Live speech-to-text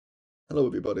Hello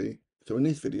everybody. So in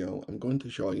this video, I'm going to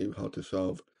show you how to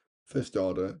solve first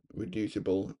order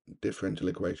reducible differential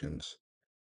equations.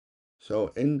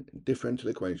 So in differential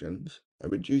equations, a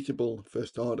reducible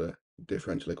first order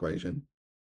differential equation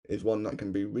is one that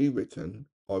can be rewritten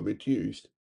or reduced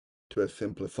to a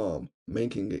simpler form,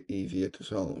 making it easier to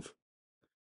solve.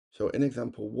 So in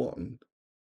example 1,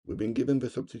 we've been given the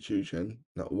substitution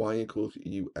that y equals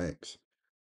ux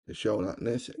to show that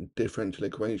this differential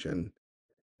equation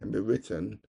can be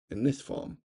written in this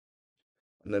form.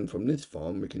 And then from this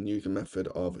form, we can use the method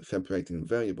of separating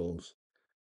variables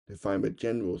to find the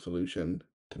general solution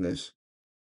to this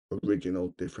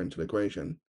original differential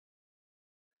equation.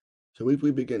 So if we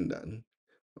begin then,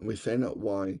 and we say that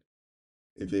y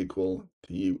is equal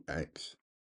to ux,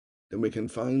 then we can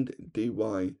find dy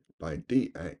by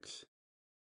dx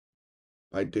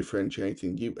by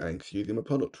differentiating ux using the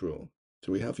product rule.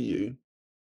 So we have u,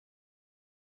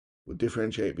 we'll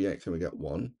differentiate the x and we get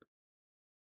 1,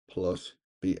 plus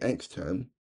the x term.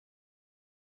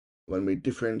 When we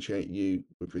differentiate u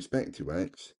with respect to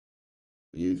x,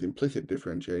 we use implicit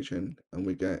differentiation and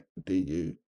we get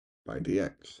du by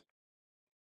dx.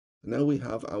 Now we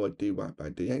have our dy by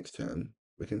dx term,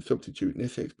 we can substitute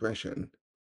this expression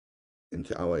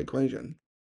into our equation.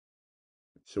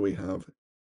 So we have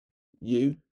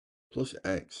u plus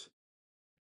x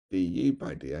du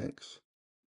by dx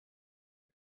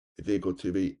is equal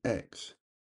to the x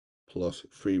plus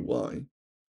 3y,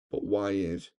 but y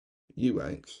is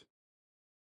ux,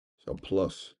 so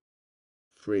plus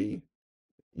 3ux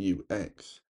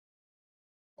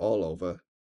all over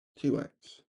 2x.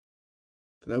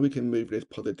 So now we can move this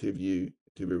positive u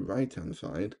to the right hand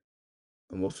side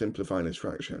and we'll simplify this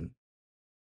fraction.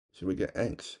 So we get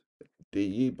x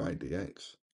du by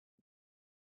dx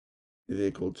is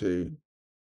equal to,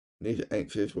 these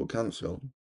x's will cancel,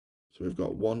 so we've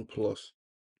got 1 plus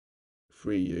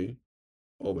 3u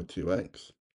over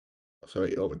 2x,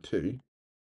 over 2,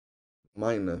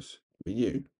 minus the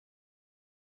u.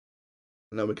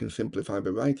 Now we can simplify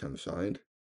the right hand side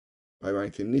by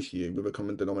writing this u with a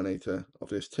common denominator of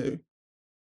this 2.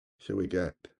 So we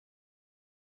get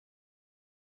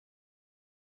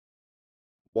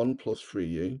 1 plus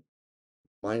 3u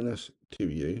minus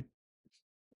 2u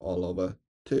all over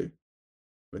 2.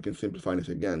 We can simplify this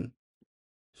again.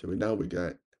 So we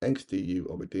get x du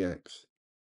over dx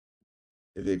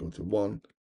is equal to 1.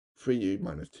 3u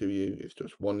minus 2u is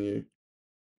just 1u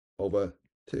over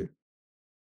 2.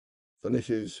 So this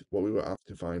is what we were asked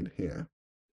to find here.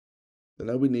 So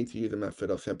now we need to use the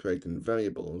method of separating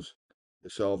variables to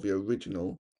solve the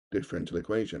original differential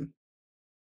equation.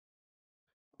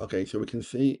 Okay, so we can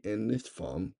see in this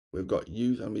form, we've got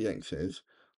u's and the x's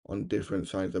on different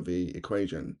sides of the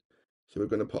equation. So we're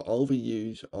going to put all the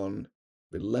u's on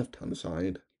the left-hand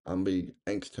side and the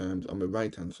x terms on the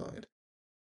right-hand side.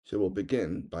 So we'll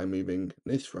begin by moving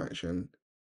this fraction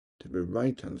to the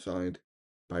right-hand side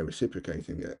by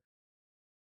reciprocating it.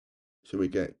 So we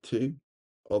get 2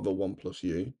 over 1 plus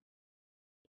u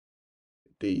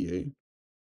du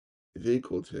is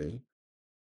equal to,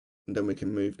 and then we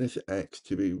can move this x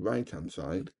to the right-hand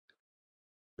side,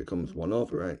 becomes 1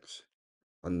 over x,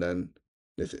 and then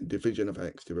this division of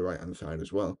x to the right-hand side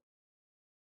as well.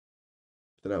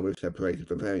 So now we've separated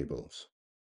the variables.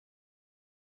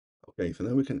 Okay, so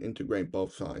now we can integrate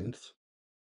both sides.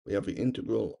 We have the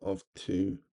integral of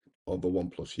 2 over 1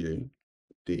 plus u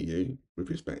du with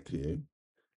respect to u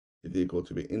is equal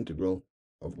to the integral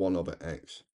of 1 over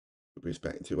x with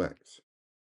respect to x.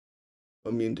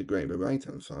 When we integrate the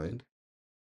right-hand side,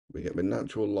 we get the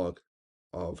natural log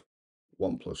of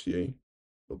 1 plus u.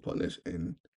 We'll put this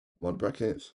in mod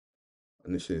brackets,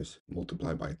 and this is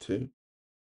multiplied by 2.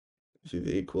 This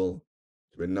is equal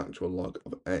to the natural log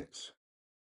of x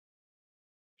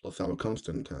plus our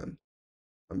constant term.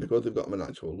 And because we've got the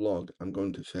natural log, I'm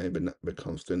going to say the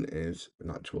constant is the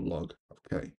natural log of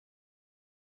k.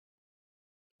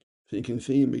 So you can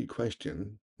see in the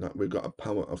question that we've got a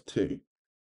power of 2.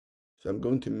 So I'm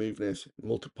going to move this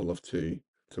multiple of 2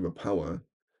 to the power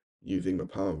using the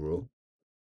power rule.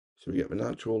 So we get the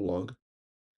natural log.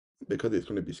 Because it's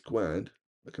going to be squared,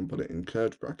 I can put it in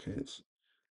curved brackets.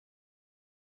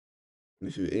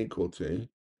 This is equal to,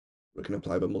 we can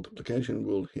apply the multiplication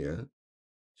rule here.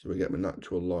 So we get the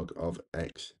natural log of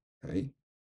x, okay?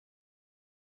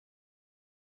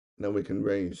 Now we can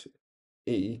raise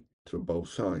e to both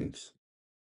sides.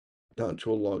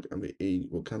 Natural log and the e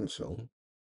will cancel.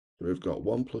 So we've got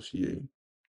 1 plus u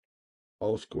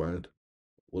all squared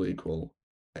will equal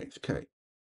xk.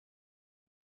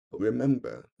 But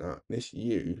remember that this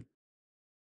u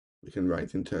we can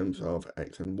write in terms of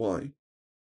x and y.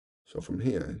 So from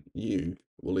here, u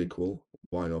will equal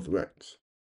y over x.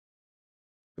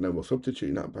 And then we'll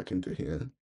substitute that back into here.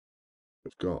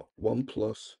 We've got 1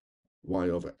 plus y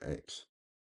over x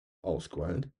all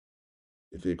squared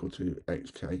is equal to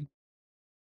xk.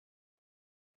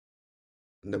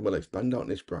 And then we'll expand out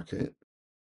this bracket.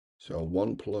 So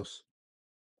 1 plus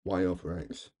y over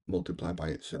x multiplied by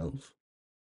itself.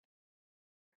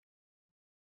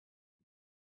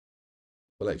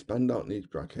 We'll expand out these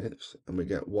brackets and we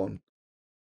get 1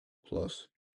 plus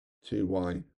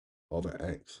 2y over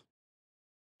x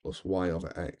plus y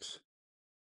over x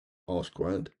all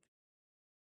squared.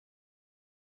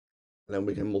 And then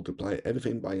we can multiply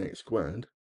everything by x squared.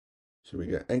 So we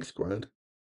get x squared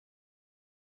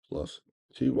plus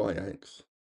 2yx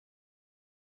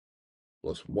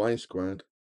plus y squared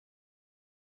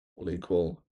will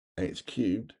equal x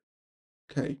cubed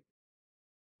k.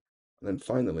 And then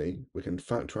finally, we can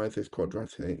factorize this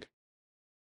quadratic.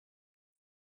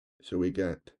 So we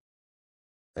get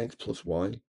x plus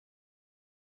y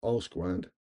all squared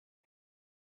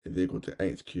is equal to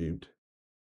x cubed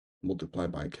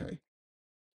multiplied by k.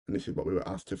 And this is what we were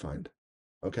asked to find.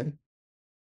 Okay?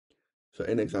 So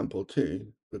in example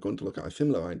 2, we're going to look at a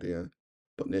similar idea,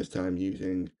 but this time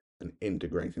using an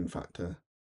integrating factor.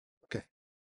 Okay?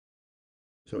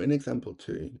 So in example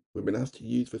 2, we've been asked to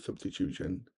use the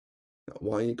substitution that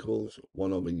y equals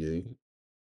 1 over u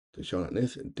to show that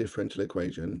this differential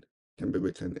equation can be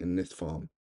written in this form.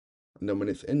 And then when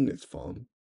it's in this form,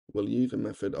 we'll use a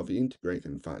method of the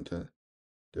integrating factor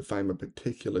to find a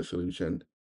particular solution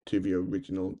to the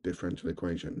original differential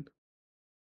equation.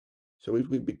 So if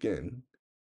we begin,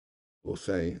 we'll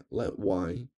say let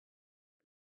y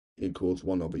equals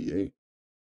 1 over u,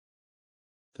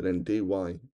 so then dy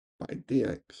by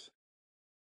dx,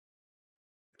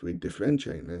 if we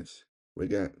differentiate this, we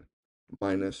get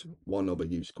minus 1 over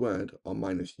u squared, or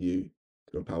minus u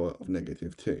to the power of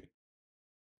negative 2.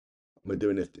 We're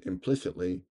doing this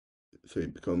implicitly, so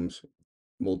it becomes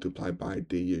multiplied by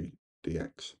du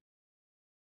dx.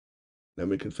 Then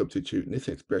we can substitute this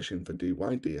expression for dy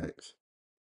dx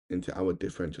into our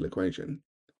differential equation.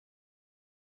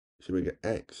 So we get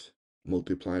x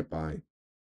multiplied by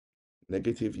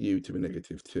negative u to the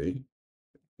negative 2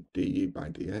 du by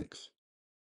dx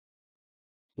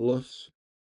plus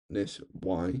this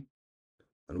y,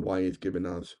 and y is given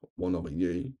as 1 over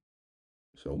u,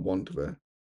 so 1 to the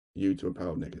u to the power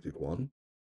of negative 1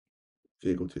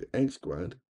 is equal to x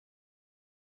squared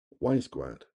y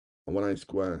squared. And when I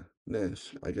square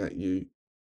this, I get u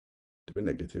to the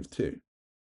negative 2.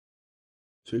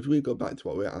 So if we go back to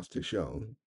what we're asked to show,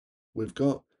 we've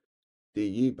got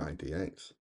du by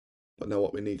dx, but now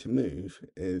what we need to move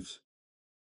is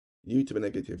u to the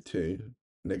negative 2,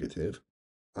 negative,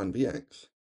 and the x.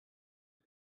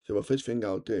 So the first thing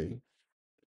I'll do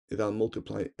is I'll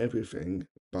multiply everything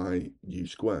by u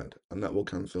squared, and that will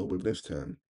cancel with this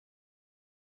term.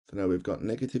 So now we've got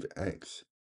negative x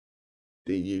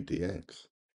du dx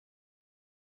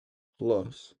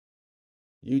plus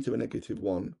u to the negative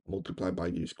 1 multiplied by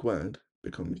u squared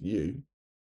becomes u,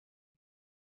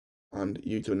 and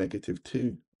u to the negative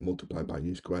 2 multiplied by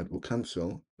u squared will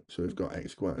cancel, so we've got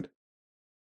x squared.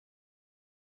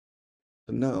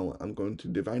 So now I'm going to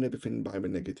divide everything by the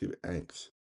negative x,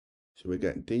 so we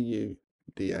get du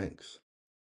dx,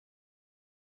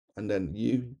 and then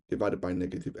u divided by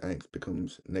negative x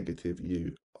becomes negative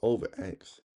u over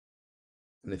x,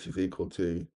 and this is equal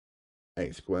to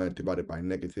x squared divided by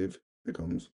negative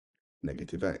becomes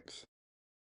negative x.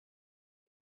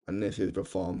 And this is the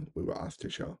form we were asked to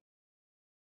show.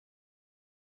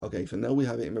 Okay, so now we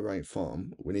have it in the right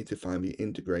form, we need to find the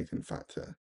integrating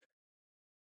factor.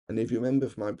 And if you remember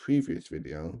from my previous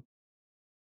video,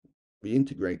 the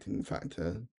integrating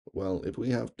factor, well, if we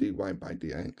have dy by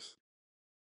dx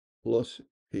plus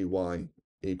py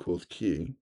equals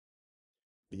q,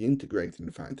 the integrating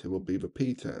factor will be the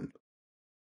p term.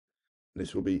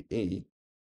 This will be e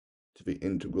to the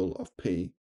integral of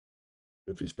p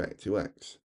with respect to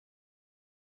x.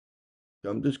 So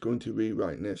I'm just going to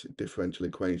rewrite this differential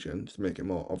equation to make it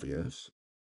more obvious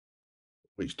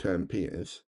which term p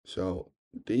is. So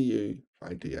du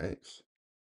by dx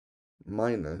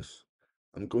minus,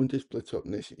 I'm going to split up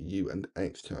this u and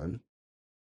x term.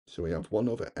 So we have 1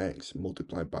 over x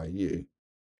multiplied by u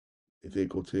is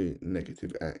equal to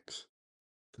negative x.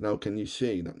 So now can you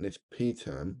see that this p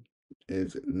term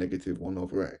is negative 1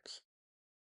 over x?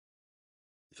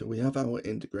 So we have our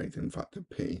integrating factor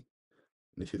p.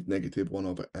 This is negative 1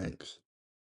 over x.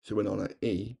 So we're on at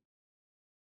e.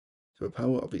 So the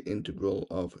power of the integral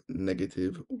of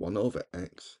negative 1 over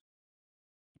x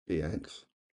dx.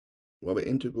 Well, the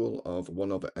integral of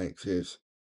 1 over x is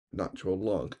natural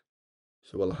log.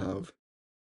 So we'll have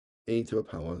e to the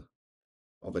power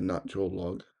of a natural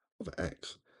log of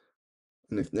x.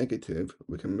 And if negative,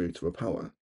 we can move to a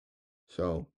power.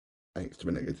 So x to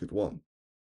the negative 1.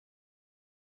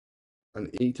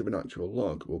 And e to the natural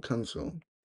log will cancel.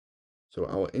 So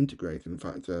our integrating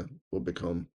factor will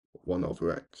become 1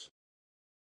 over x.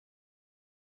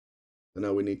 So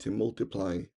now we need to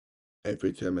multiply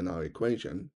every term in our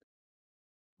equation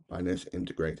by this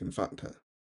integrating factor.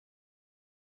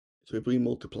 So if we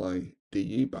multiply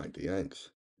du by dx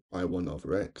by 1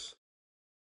 over x,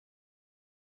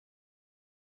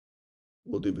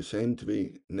 we'll do the same to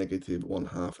the negative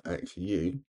 1/2 x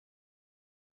u,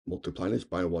 multiply this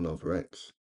by 1 over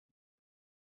x,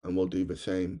 and we'll do the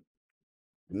same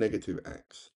negative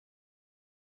x,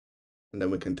 and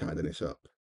then we can tidy this up.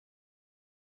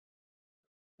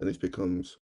 And this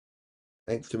becomes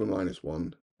x to the minus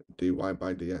 1 dy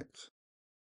by dx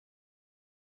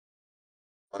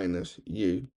minus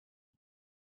u,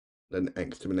 then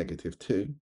x to the negative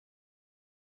 2,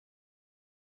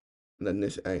 and then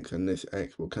this x and this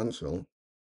x will cancel,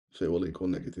 so it will equal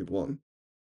negative 1.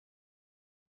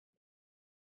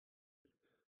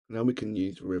 Now we can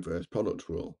use the reverse product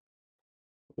rule,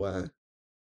 where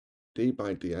d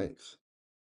by dx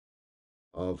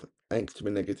of x to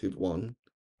the negative 1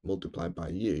 multiplied by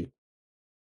u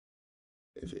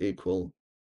is equal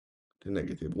to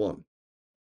negative 1.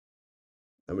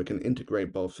 And we can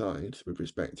integrate both sides with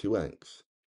respect to x.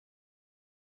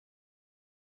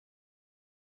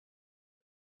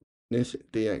 This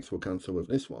dx will cancel with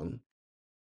this one.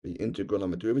 The integral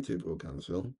and the derivative will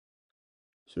cancel.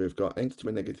 So we've got x to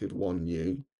the negative 1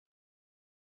 u.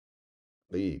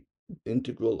 The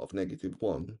integral of negative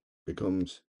 1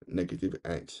 becomes negative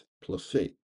x plus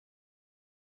c.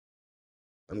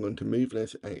 I'm going to move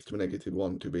this x to the negative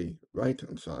 1 to the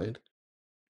right-hand side.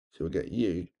 So we get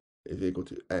u is equal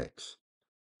to x.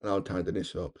 And I'll tidy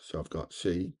this up, so I've got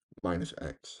c minus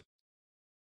x.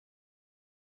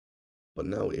 But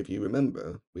now if you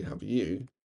remember, we have u,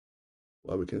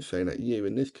 well, we can say that u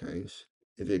in this case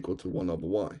is equal to 1 over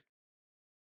y. And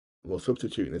we'll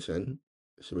substitute this in,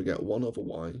 so we get 1 over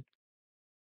y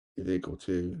is equal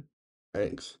to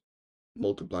x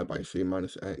multiplied by c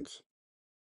minus x.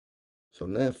 So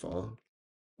therefore,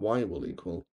 y will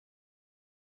equal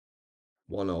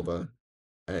 1 over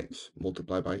x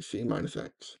multiplied by c minus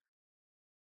x.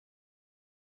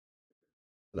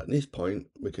 And at this point,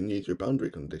 we can use the boundary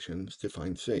conditions to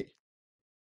find c.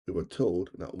 We were told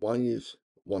that y is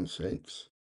 1/6,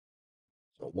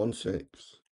 so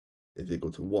 1/6 is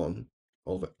equal to 1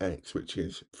 over x, which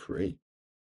is 3,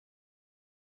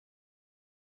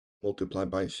 multiplied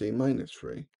by c minus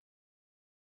 3.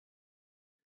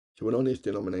 So we know this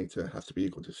denominator has to be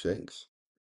equal to 6.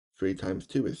 3 times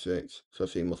 2 is 6, so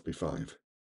c must be 5.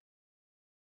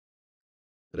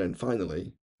 But then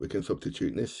finally, we can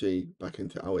substitute this c back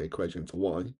into our equation for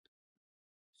y.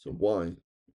 So y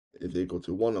is equal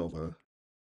to 1 over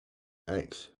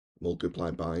x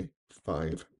multiplied by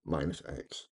 5 minus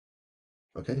x.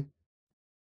 Okay?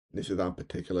 This is our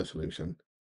particular solution.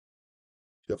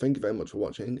 So thank you very much for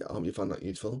watching. I hope you found that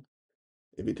useful.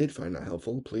 If you did find that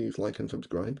helpful, please like and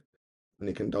subscribe. And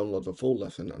you can download the full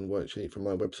lesson and worksheet from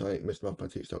my website,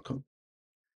 mrmathematics.com.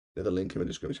 There's a link in the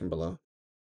description below.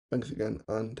 Thanks again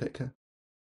and take care.